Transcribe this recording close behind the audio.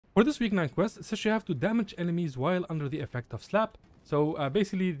For this week 9 quest, it says you have to damage enemies while under the effect of slap. So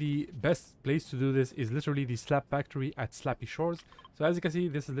basically the best place to do this is literally the slap factory at Slappy Shores. So as you can see,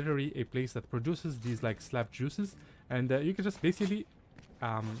 this is literally a place that produces these like slap juices, and you can just basically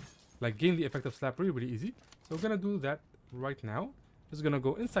like gain the effect of slap really easy. So we're gonna do that right now. Just gonna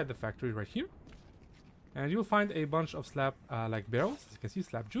go inside the factory right here, and you'll find a bunch of slap like barrels. As you can see,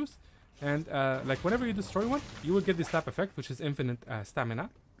 slap juice, and like whenever you destroy one, you will get the slap effect, which is infinite stamina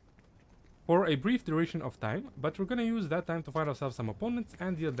for a brief duration of time, but we're gonna use that time to find ourselves some opponents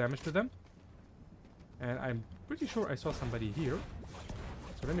and deal damage to them. And I'm pretty sure I saw somebody here,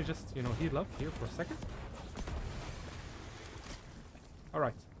 so let me just, you know, heal up here for a second. All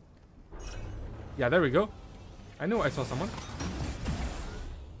right, yeah, there we go. I knew I saw someone.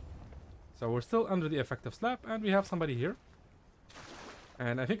 So we're still under the effect of slap, and we have somebody here,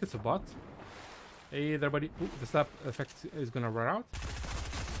 and I think it's a bot. Hey there, buddy. Ooh, the slap effect is gonna run out.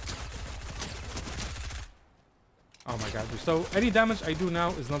 Oh my god. So any damage I do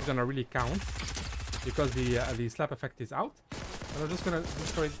now is not gonna really count because the slap effect is out. And I'm just gonna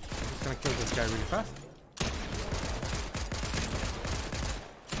destroy, just gonna kill this guy really fast.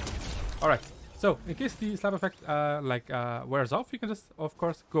 Alright, so in case the slap effect wears off, you can just of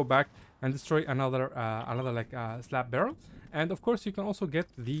course go back and destroy another slap barrel. And of course you can also get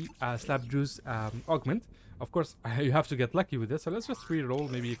the slap juice augment. Of course you have to get lucky with this, so let's just re-roll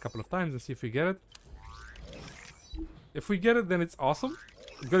maybe a couple of times and see if we get it. If we get it, then it's awesome.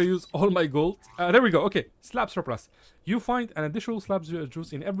 I'm gonna use all my gold. There we go. Okay, slab surplus. You find an additional slab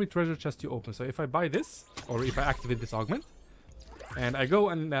juice in every treasure chest you open. So if I buy this, or if I activate this augment, and I go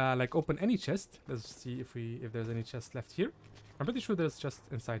and like open any chest, let's see if there's any chest left here. I'm pretty sure there's just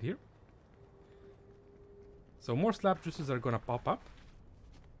inside here. So more slab juices are gonna pop up.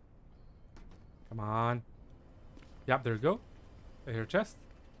 Come on. Yep, there we go. Here, chest.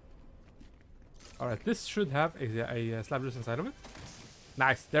 Alright, this should have a slab juice inside of it.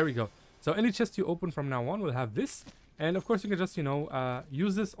 Nice, there we go. So any chest you open from now on will have this. And of course you can just, you know,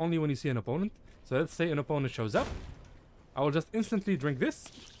 use this only when you see an opponent. So let's say an opponent shows up. I will just instantly drink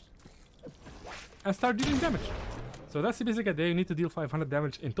this and start dealing damage. So that's the basic idea. You need to deal 500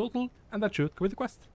 damage in total, and that should complete the quest.